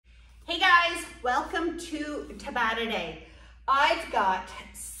welcome to Tabata Day. I've got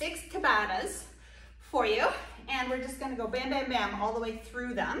 6 Tabatas for you, and we're just gonna go bam, bam, bam all the way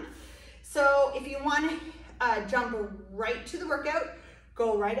through them. So if you wanna jump right to the workout,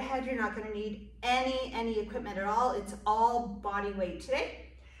 go right ahead. You're not gonna need any equipment at all. It's all body weight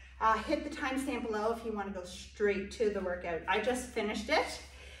today. Hit the timestamp below if you wanna go straight to the workout. I just finished it,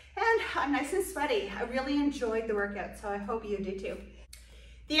 and I'm nice and sweaty. I really enjoyed the workout, so I hope you do too.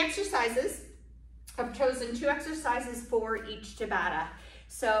 The exercises, I've chosen 2 exercises for each Tabata.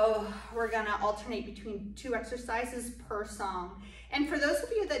 So we're gonna alternate between 2 exercises per song. And for those of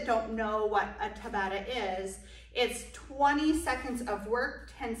you that don't know what a Tabata is, it's 20 seconds of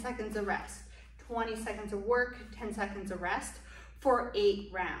work, 10 seconds of rest. 20 seconds of work, 10 seconds of rest for 8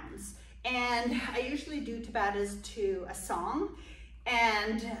 rounds. And I usually do Tabatas to a song.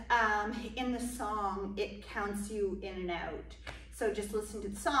 And in the song, it counts you in and out. So just listen to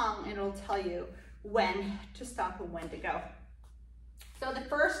the song and it'll tell you when to stop and when to go. So the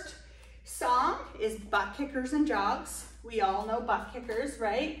first song is butt kickers and jogs. We all know butt kickers,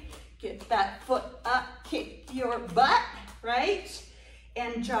 right? Get that foot up, kick your butt, right?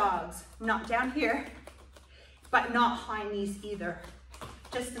 And jogs, not down here, but not high knees either.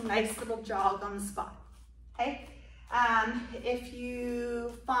 Just a nice little jog on the spot, okay? If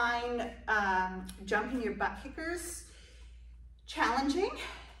you find jumping your butt kickers challenging,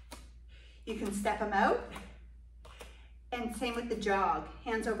 you can step them out. And same with the jog,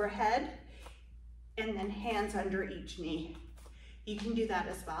 hands overhead and then hands under each knee. You can do that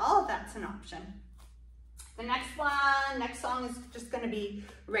as well, that's an option. The next song is just gonna be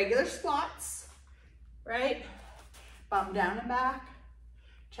regular squats, right? Bum down and back,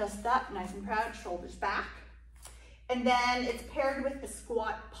 chest up, nice and proud, shoulders back. And then it's paired with the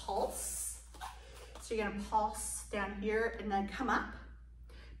squat pulse. So you're gonna pulse down here and then come up.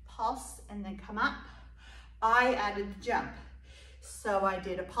 Pulse and then come up. I added the jump. So I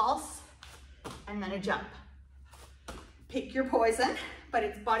did a pulse and then a jump. Pick your poison, but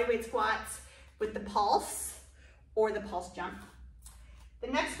it's bodyweight squats with the pulse or the pulse jump. The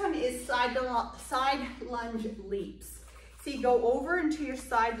next one is side lunge leaps. So you go over into your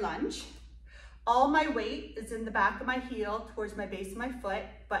side lunge. All my weight is in the back of my heel towards my base of my foot,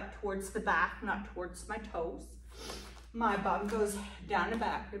 but towards the back, not towards my toes. My bum goes down and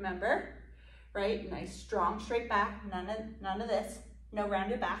back, remember? Right? Nice, strong, straight back. None of this. No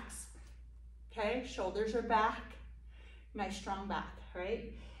rounded backs. Okay? Shoulders are back. Nice, strong back,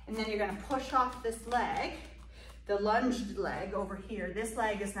 right? And then you're gonna push off this leg, the lunged leg over here. This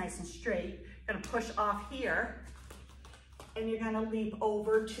leg is nice and straight. You're gonna push off here, and you're gonna leap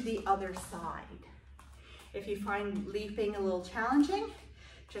over to the other side. If you find leaping a little challenging,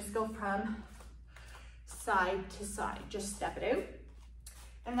 just go from side to side, just step it out.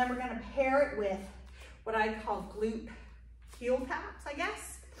 And then we're gonna pair it with what I call glute heel taps, I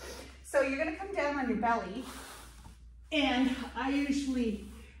guess. So you're gonna come down on your belly, and I usually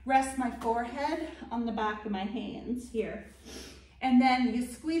rest my forehead on the back of my hands here. And then you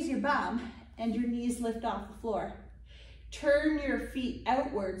squeeze your bum and your knees lift off the floor. Turn your feet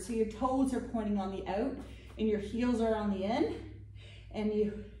outward so your toes are pointing on the out and your heels are on the in, and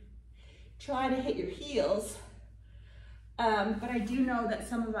you try to hit your heels. But I do know that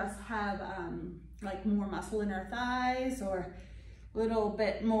some of us have like more muscle in our thighs or a little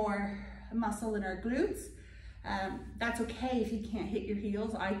bit more muscle in our glutes. That's okay if you can't hit your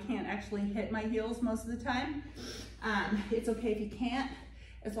heels. I can't actually hit my heels most of the time. It's okay if you can't,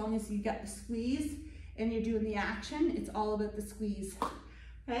 as long as you got the squeeze and you're doing the action. It's all about the squeeze,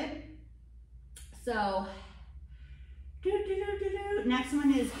 okay? So, next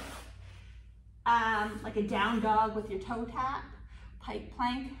one is like a down dog with your toe tap, pike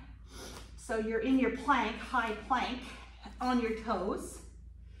plank. So you're in your plank, high plank, on your toes.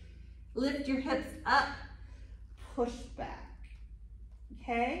 Lift your hips up, push back,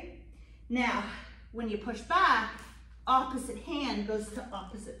 okay? Now, when you push back, opposite hand goes to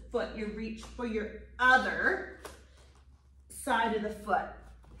opposite foot. You reach for your other side of the foot.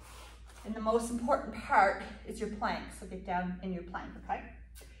 And the most important part is your plank. So get down in your plank, okay?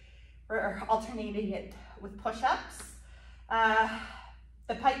 We're alternating it with push-ups.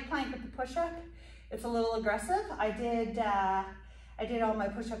 The pike plank with the push-up, it's a little aggressive. I did all my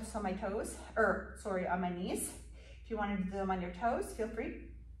push-ups on my toes, on my knees. If you wanted to do them on your toes, feel free.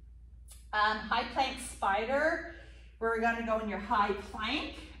 High plank spider. We're gonna go in your high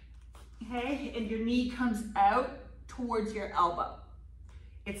plank, okay? And your knee comes out towards your elbow.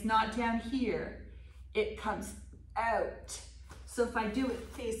 It's not down here, it comes out. So if I do it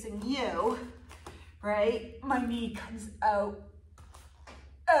facing you, right, my knee comes out,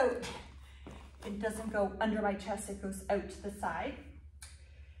 It doesn't go under my chest, it goes out to the side.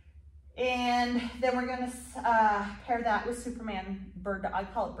 And then we're gonna pair that with Superman bird dog. I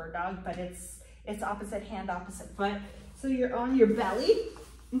call it bird dog, but it's opposite hand, opposite foot. So you're on your belly,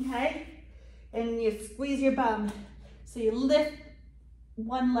 okay? And you squeeze your bum. So you lift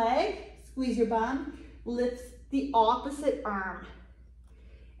one leg, squeeze your bum, lift the opposite arm,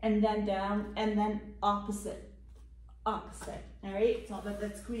 and then down, and then opposite, all right? So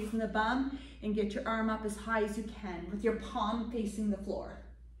that's squeezing the bum, and get your arm up as high as you can with your palm facing the floor,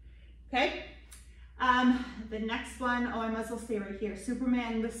 okay? The next one, oh, I might as well stay right here.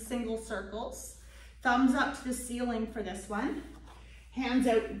 Superman with single circles. Thumbs up to the ceiling for this one. Hands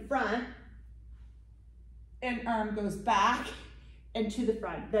out in front, and arm goes back and to the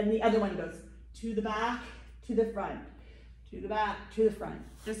front. Then the other one goes to the back, to the front, to the back, to the front.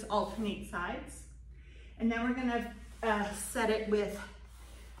 Just alternate sides. And then we're gonna set it with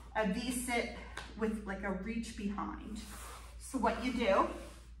a V-sit with like a reach behind. So what you do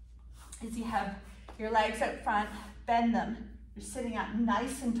is you have your legs out front, bend them. You're sitting up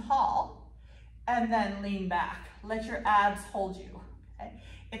nice and tall, and then lean back. Let your abs hold you, okay?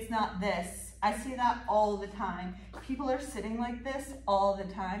 It's not this. I see that all the time. People are sitting like this all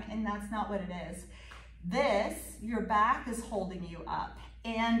the time, and that's not what it is. This, your back is holding you up,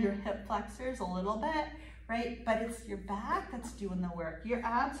 and your hip flexors a little bit, right? But it's your back that's doing the work. Your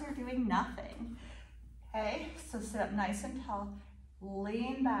abs are doing nothing, okay? So sit up nice and tall,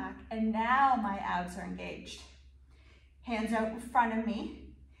 lean back, and now my abs are engaged. Hands out in front of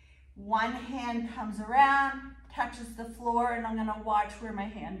me. One hand comes around, touches the floor, and I'm gonna watch where my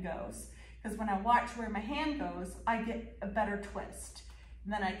hand goes. Because when I watch where my hand goes, I get a better twist.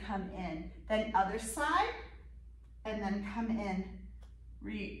 And then I come in. Then other side, and then come in,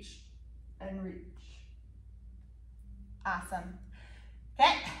 reach, and reach. Awesome.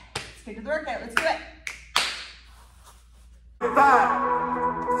 Okay, let's get to the workout. Let's do it.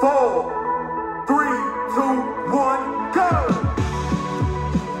 5, 4, 3, 2, 1, go!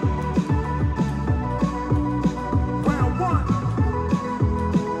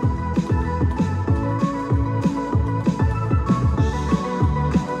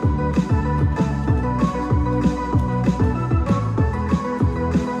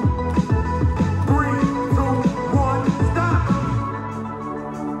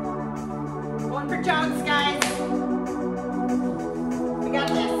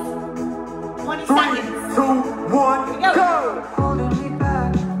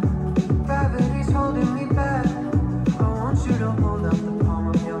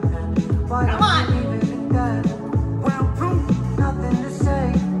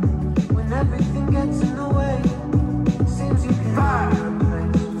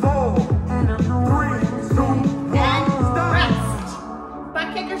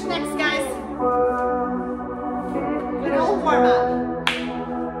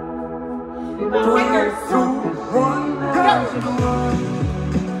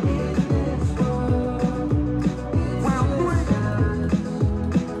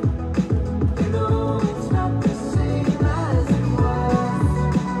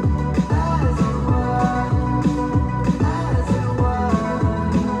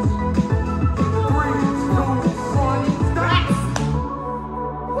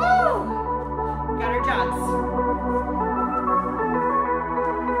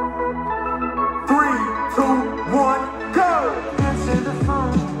 To the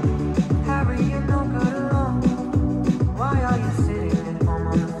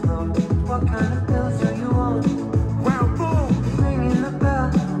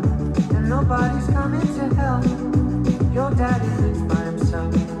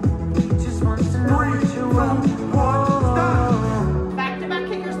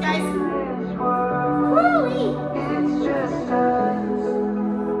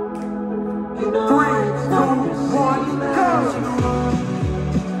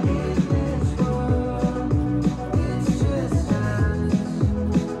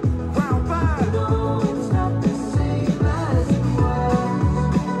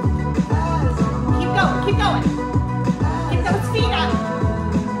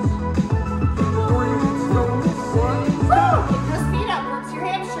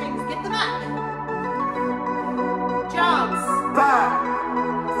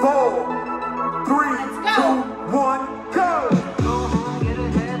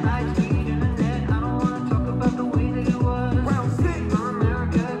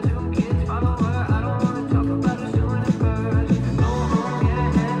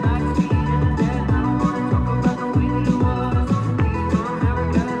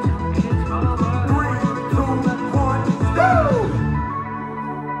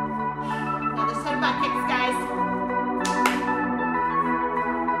butt kicks, guys.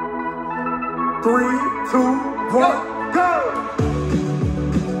 3, 2, 1, go!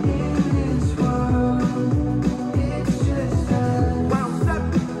 Round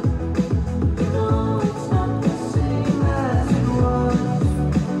 7.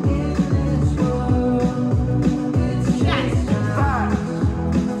 Yes. 5,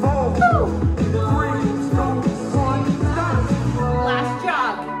 4, 3, 2, 1, stop! Last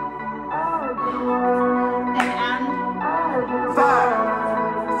jog. And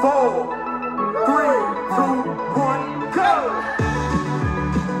 5, 4, 3, 2, 1, go!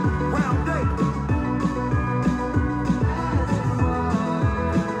 Round 8.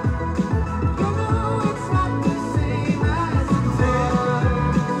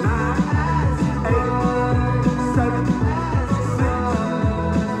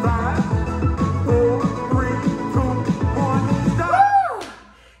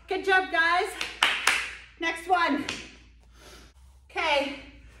 good job, guys. Next one. Okay,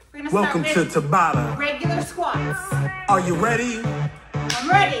 we're gonna Welcome start to with Tabata. regular squats. Are you ready? I'm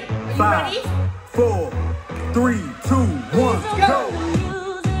ready. Are you 5, ready? 4, 3, 2, 1, go!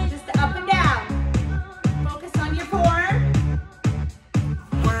 Just up and down. Focus on your form.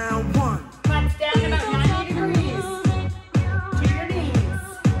 Round 1. Butts down about 90 degrees to your knees.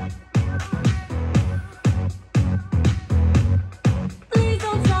 Please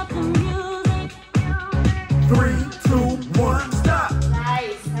don't stop the music. 3, 2, 1, stop!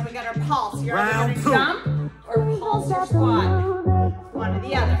 Nice. Now we got our pulse. You're either Round gonna 2. jump or pulse your squat. One or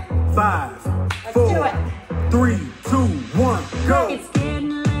the other. 5, Let's do 4, it. 3, 2, 1, go! It's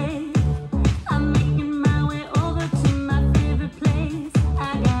getting late. I'm making my way over to my favorite place.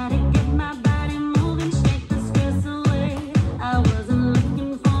 I gotta get my body moving, shake the stress away. I wasn't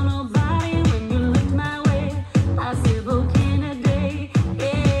looking for nobody when you looked my way. I said, "Booking a day."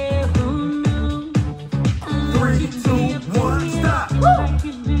 Yeah, who knew? 3, 2, 1, stop! Like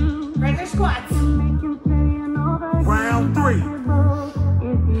you do. Regular squats. Make you say you know that Round 3.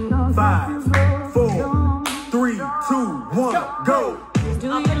 if you don't 5, 4, 3, 2, 1, go!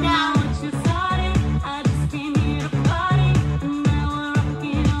 do Up you and know down. what you started? I just came here to party, and now we're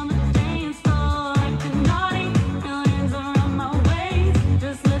rocking on the dance floor, acting naughty. Your hands around my waist,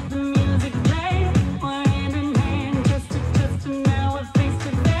 just let the music play. We're hand in hand, chest to chest, and now we're face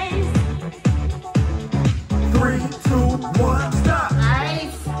to face. 3, 2, 1, stop!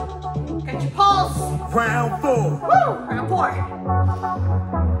 Nice. Got your pulse. Round 4. Woo. Round 4.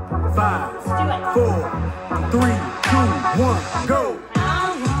 5, Let's do it. 4, 3, 2, 1, go! I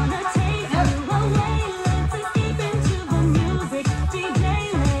wanna take you away, let's escape into the music. DJ,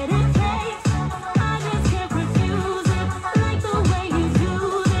 let it play. I just can't refuse it, like the way you do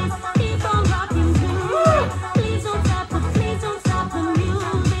this. Keep on rocking to it. Please don't stop the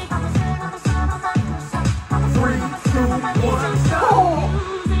music. 3, 2, 1, stop!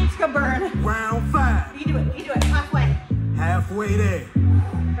 Oh. Let's go burn. Round 5. You do it. You do it. Halfway. Halfway there.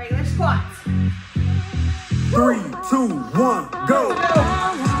 Regular squats. 3, 2, 1, go!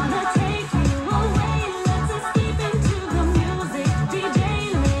 I wanna take you away, let's escape into the music. DJ,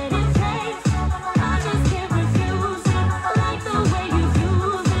 let it play. I just can't refuse it, like the way you do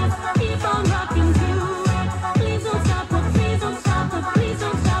this. Keep on rocking to it. Please don't stop the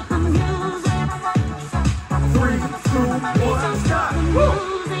music. 3, 2, 1, stop!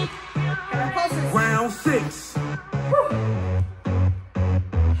 Music. Got our pulses. Round 6.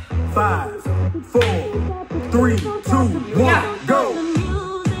 5, 4, 3, 2, 1, go!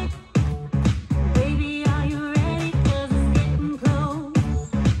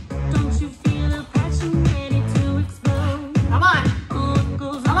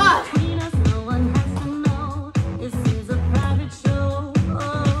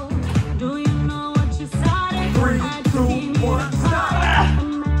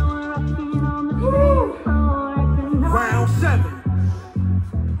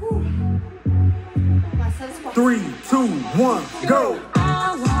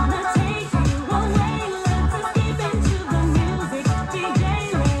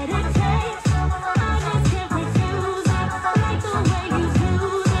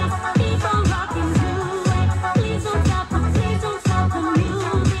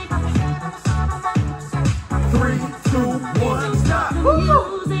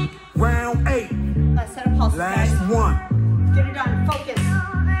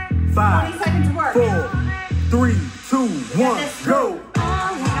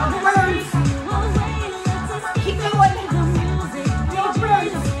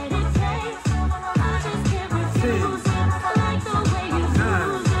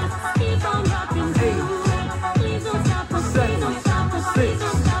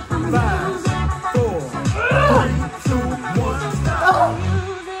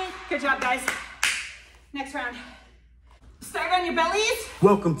 job, guys. Next round. Start on your bellies.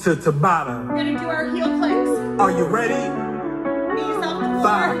 Welcome to Tabata. We're gonna do our heel clicks. Are you ready? Knee yourself to the floor.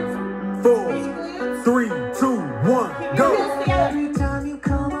 5, 4, Squeeze your glutes. 3, 2, 1, Keep your go. heels together. Every time you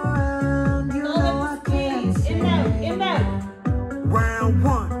come around, you know I Little can't squeeze. In and out, in and out. Round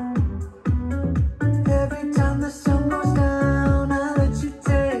 1. Every time the sun goes down, I let you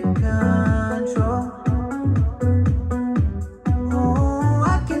take control. Oh, I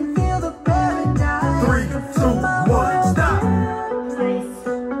can feel the paradise. 3, 2, 1, stop. Nice.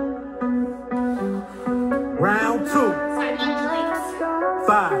 Round 2. Side lunge leaps.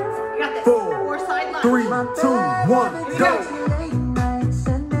 5, You got this. 4, 4 side lunge. 3, 2, 1, go. Late nights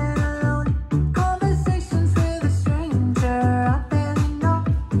and alone, conversations with a stranger. I barely know,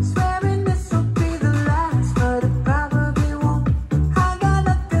 swearing this will be the last, but it probably won't. I got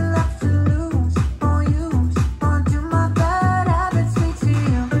nothing left to lose or use, or do my bad habits lead to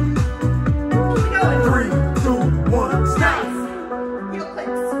you? Keep going. 3, 2, 1, stop. Nice. Heel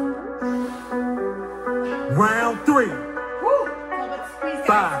clicks. Round 3. Woo. Elbow squeeze, guys.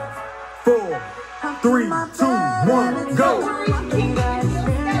 5, 4, 3, 2, 1, go. Keep your heels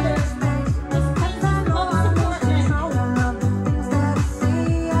together. Let's touch some love support in. All of the things that I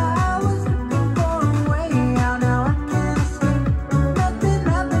see, I was looking for a way out. Now I can't escape. Nothing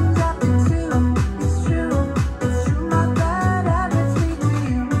happens after 2. It's true, my bad habits lead to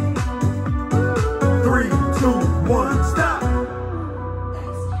you. 3, 2, 1, stop.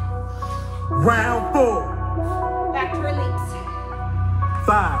 Round 4. Back to release.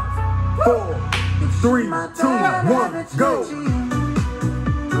 5, 4, 3, 2, 1, go.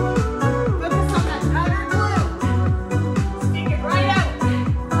 Focus on that outer glute. Stick it right out.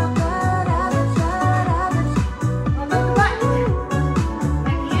 Over the butt.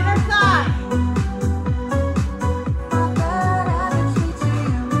 And the inner thigh.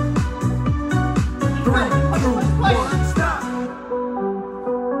 3, 2, 1, stop.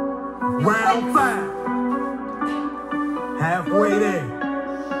 Round 5. Halfway there.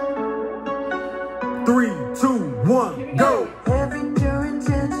 3, 2, 1, go. Every pure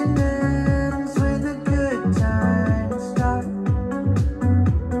intention ends with a good time start.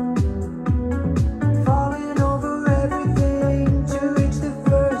 Falling over everything to reach the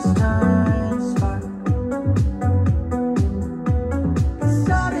first time spark. It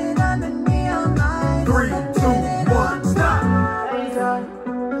started under neon lights. 3, 2, 1, stop.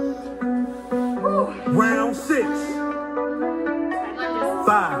 Round 6. Side lunges.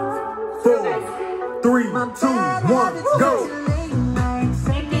 5, 4, 3, 2, 1, go. Late nights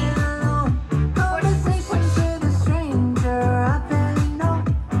and alone, conversations with a stranger. I barely know,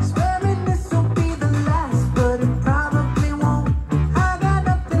 swearing this will be the last, but it probably won't. I got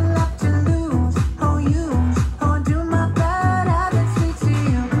nothing left to lose or use, or do my bad habits lead to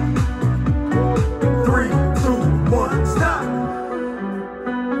you? 3, 2, 1, stop.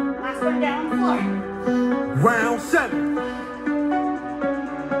 Last one down the floor. Round 7.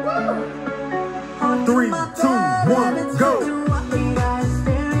 Woo. 3, 2, 1, go.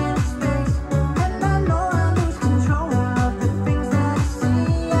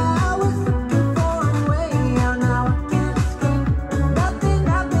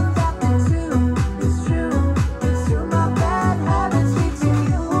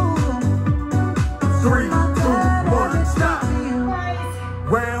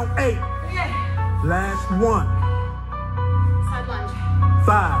 Round 8. Yeah. Last one. Side lunge.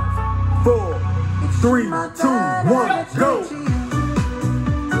 5, 4, 3, 2, 1, go.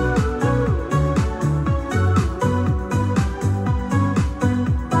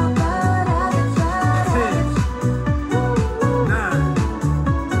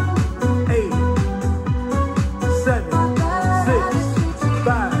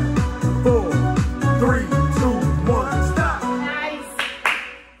 3, 2, 1, stop. Nice.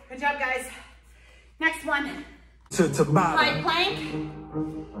 Good job, guys. Next one. To Tabata. Side plank.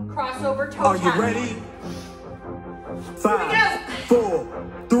 Crossover toe Are you tap. ready? 5, 4,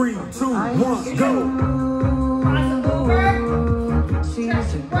 3, 2, 1, go. Cross over. She Touch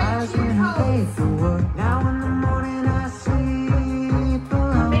surprised right when to I your paid toes. for work. Now in the morning I sleep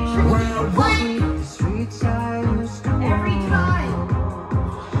alone. Make sure you Round plank The streets I used to every walk. time.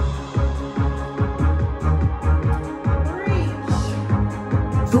 Reach.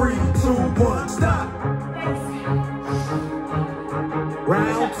 3, 2, 1, stop. Nice.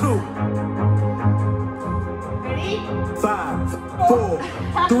 Round 2. Ready? 5, 4,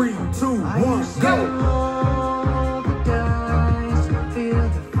 3, 2, 1, go. Roll the dice, feel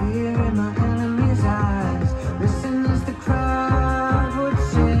the fear in my enemy's eyes. Listen as the crowd would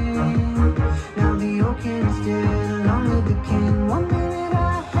sing. Now the old can is dead, along with the king. 1 minute I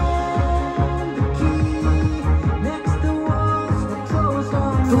had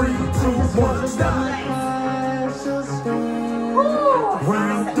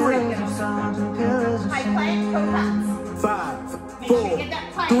Round three. High plank, toe taps. 5, Make sure you 4, get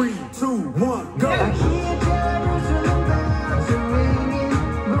that plank. 3, 2, 1, go. I hear Jerusalem bells are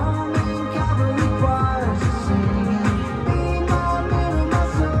ringing, Roman cavalry choirs are singing. Be my mirror, my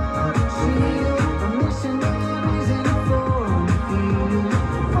sword and shield, the missionaries in a foreign field.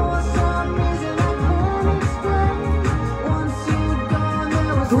 For some reason I can't explain, once you'd gone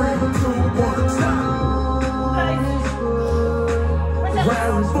there was 3, 2, heaven 1, stop. on this road.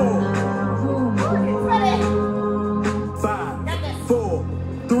 Round 4. Ready? 5, Got this. 4,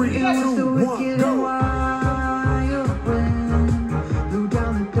 3, 2, It's the 1, wicked and go. wild wind blew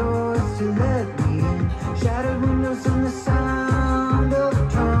down the doors to let me in. Shattered windows and the sound of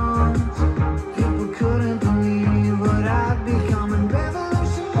drums. People couldn't believe what I'd become. And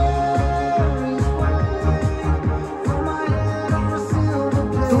revolutionaries waved from my head on a silver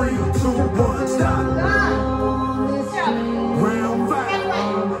plate. 3, 2, 1, stop. On this train, Round 5.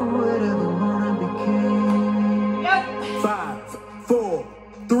 who would ever wanna be king? Yep. 5, 4,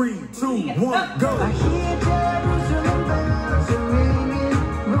 3, 2, 1, go. I hear Jerusalem bells are ringing,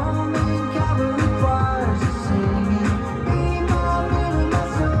 Roman cavalry choirs are singing. Be my mirror, my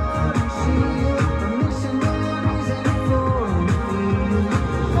sword and shield, the missionaries in a foreign field.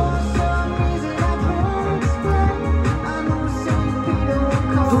 For some reason I can't explain, I know St. Peter will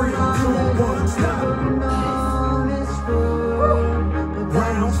call 3, 2, on 1, stop. on this road. But that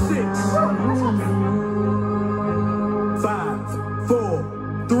Round was 6. when I 5,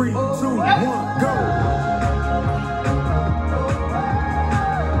 4, 3, 2, 1, go.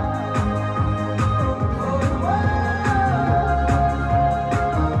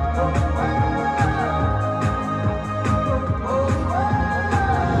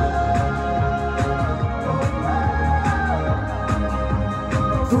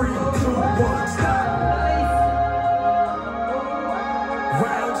 Three, two, one, stop.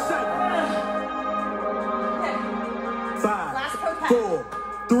 Round 7. 5, 4,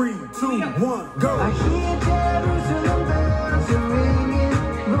 3, 2, 1, go. I hear Jerusalem bells are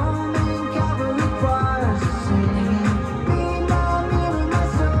ringing, Roman cavalry choirs are singing. Be my mirror, my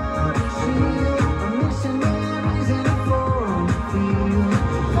sword and shield, the missionaries in a foreign field.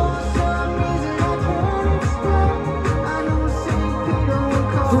 For some reason I can't explain, I know St. Peter will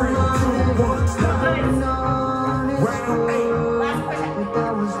call 3, on 2, 1, stop. on his Round 8. road. But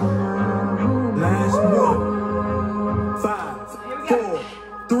that was when I Last one. 5, 4,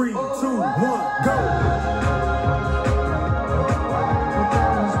 3, 2, 1, go.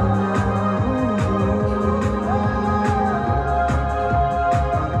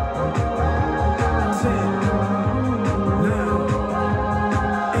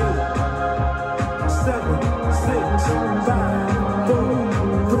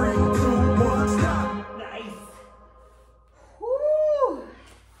 Nice. Woo.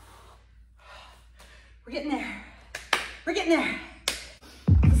 We're getting there. We're getting there.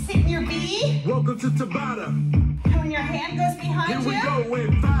 Sit in your B, Welcome to Tabata. and when your hand goes Here behind we you, go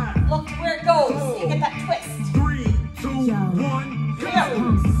in 5, look where it goes. You get that twist. 3, 2, 1, Here we go. go.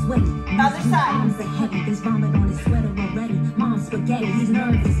 Palms are sweaty. Other side. Arms are heavy. There's vomit on his sweater already. Mom's spaghetti. He's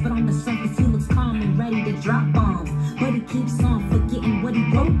nervous, but on the surface he looks calm and ready to drop bombs. But he keeps on forgetting what he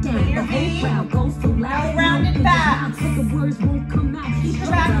wrote down. Your The whole feet. crowd goes so loud. Now round and back. The words won't come out. He Keep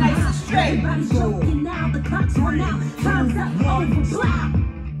your back nice and straight. Everybody's joking now. The clock's run out. Time's up. Over. Blah.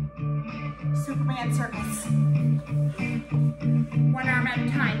 Superman circles. One arm at a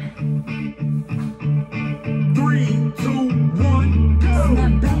time. 3, 2, 1, go.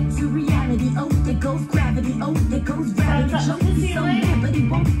 Snap back to reality. Oh, there goes gravity. Oh, there goes gravity. Choke. He's so mad, but he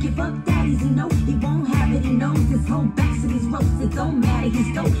won't give up. That easy. No, he won't have it. He knows his whole back to these ropes. It don't matter.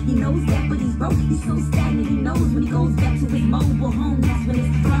 He's dope. He knows that, but he's broke. He's so stagnant. He knows when he goes back to his mobile home. That's when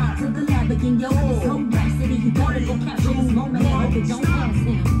it's fly to the lab again. Yo, this whole rhapsody. He gotta go capture this moment. I hope it don't pass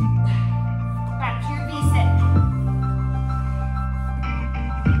him. Back to your V sit.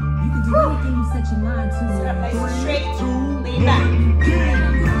 You can do anything you set your mind to. Sit up nice and straight. 2, Lean back. 1,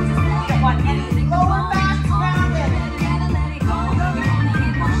 yeah. Don't want any lower back rounded.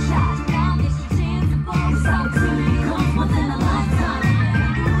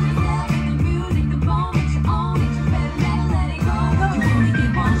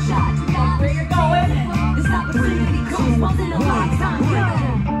 Where you're going.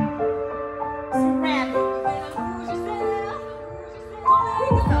 Superman.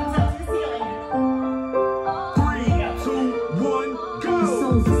 Thumbs up to the ceiling. 3, 2, 1, The go.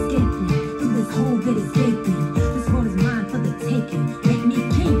 soul's escaping through this hole that is gaping. This world is mine for the taking. Make me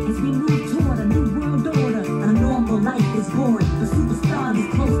king as we move toward a new world order. A normal life is boring. The superstar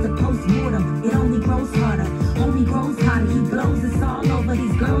is close to post-mortem. It only grows harder. Homie grows hotter. He blows us all over.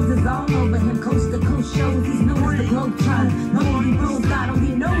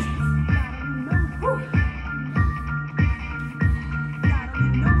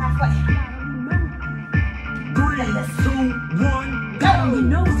 All he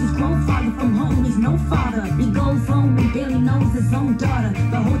knows is grown father from home, he's no father. He goes home and barely knows his own daughter.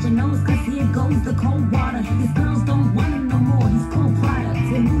 But hold your nose, cause here goes the cold water. His girls don't want him no more, he's cold product.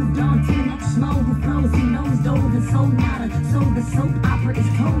 They moved on to the next schmo who flows, he knows dove and so nada. So the soap opera is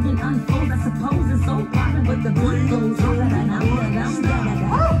told and unfold. I suppose it's so popular, but the beat goes on and on.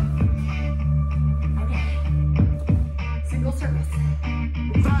 Okay. Single service.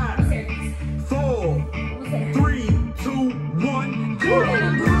 5, Service. 4, What's there? 3, 2, 1,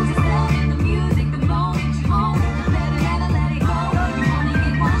 go!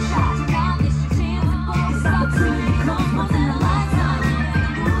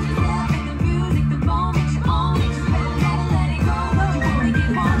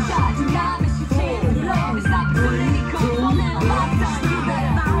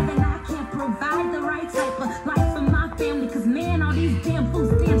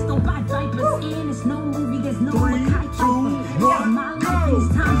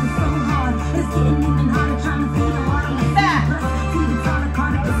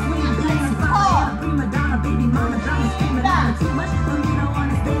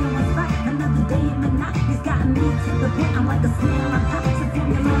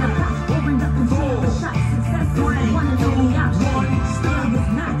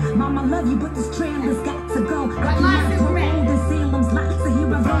 Mama love you, but this trailer's got to go. I cannot grow old in Salem's lot, so here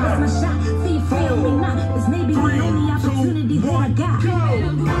I go, that's my shot. See, you feel me now? This may be the only opportunity that I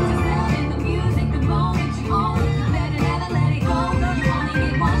got.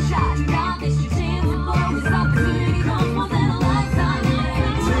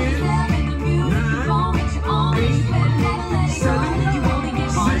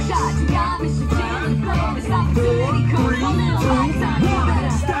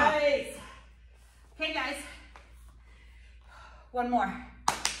 Okay, guys. One more.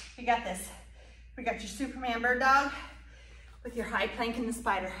 You got this. We got your Superman bird dog with your high plank and the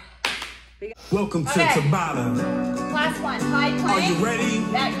spider. Welcome to Okay. Tabata. Last one. High plank. Are you ready?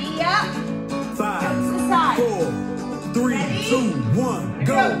 That knee up. 5, To the side. 4, 3, Ready? 2, 1,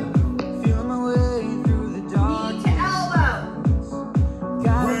 go! Feel my way through the dark. Knee to elbow.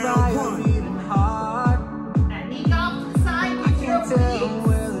 Guided by Round a one. beating heart. That knee off to the side. I Get your can't tell knees.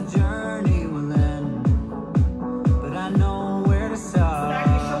 where the journey will end, but I know where to Stack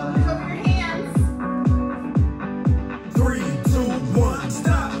your start. shoulders over your hands. 3, 2, 1,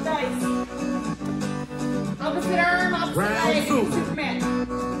 stop! Nice. Opposite arm, opposite Round leg. two. Superman.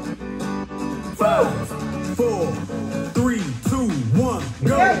 5, 4, 3, 2, 1,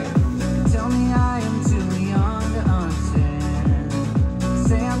 go! Tell me I am too young to understand.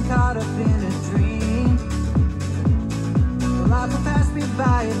 Say I'm caught up in a dream. Life will pass me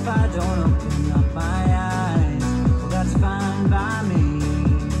by if I don't open up my eyes. Well, that's fine by me.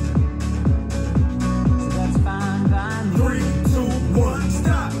 So that's fine by me. 3, 2, 1,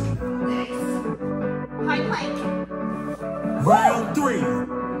 stop! Nice. High plank. Round 3,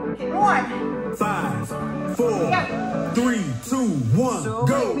 Okay, one. 5, 4, Go. 3, 2, 1, So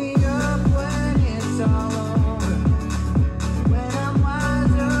go! wake me up when it's all over. When I'm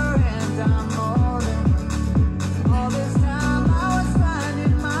wiser and I'm older. All this time I was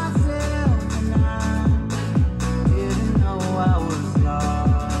finding myself and I didn't know I was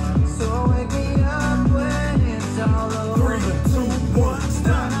lost. So wake me up when it's all over. 3, 2, 1, When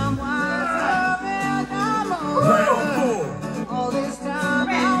stop! I'm wiser and I'm older. Round 4, All this time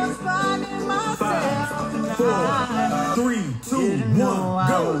I was finding myself and 4, I 3, 2, didn't 1, know I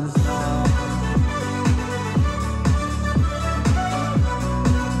go! was lost.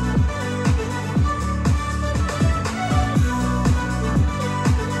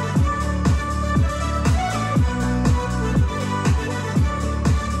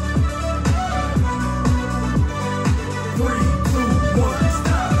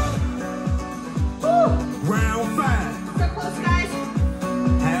 Round 5, So close, guys.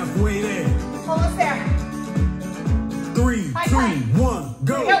 halfway there. Almost there. 3, High 2, plank. 1,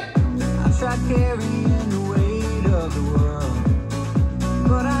 go! Go. I tried carrying the weight of the world,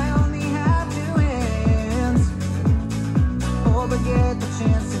 but I only have 2 hands. Hope I get the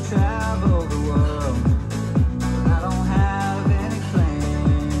chance to travel the world, but I don't have any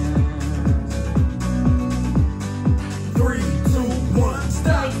plans. 3, 2, 1,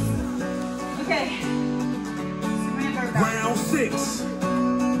 stop! Okay. Superman bird dog. Round 6,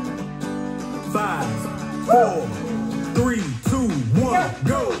 5, 4, 3, 2, 1,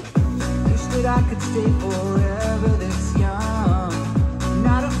 go! Wish that I could stay forever this young,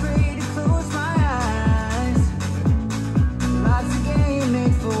 not afraid to close my eyes. Life's a game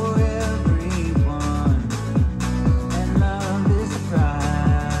made for everyone, and love is the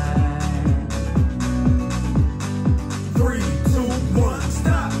prize. 3, 2, 1,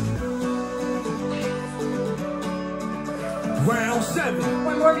 7,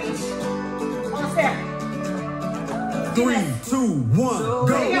 One more beach. Almost there. 3, 2, 1, So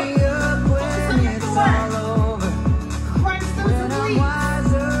go. wake me up when it's all over. Crunch those When I'm obliques.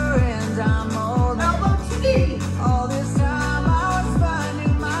 wiser and I'm older. Elbow to knee. All this time I was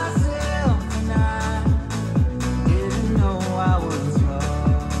finding myself and I didn't know I was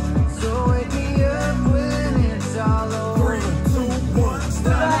lost. So wake me up when it's all over. 3, 2, 1,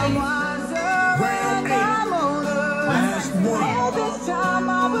 stop. I'm wiser Round and 8. I'm older. Last one. All this time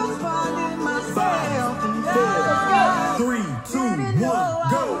I was finding myself and 5, 4, 3, 2, 1, didn't know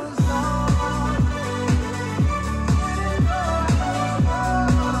I go. was lost. Didn't know I was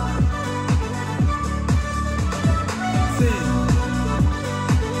lost. 10,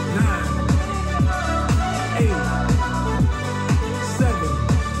 9, 8, 7,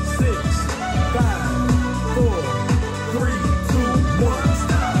 6, 5, 4, 3, 2, 1,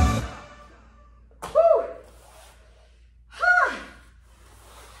 stop. Whew. Huh.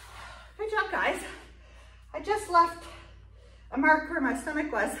 Good job, guys. I just left a mark where my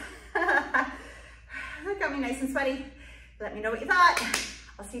stomach was. That got me nice and sweaty. Let me know what you thought.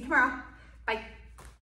 I'll see you tomorrow.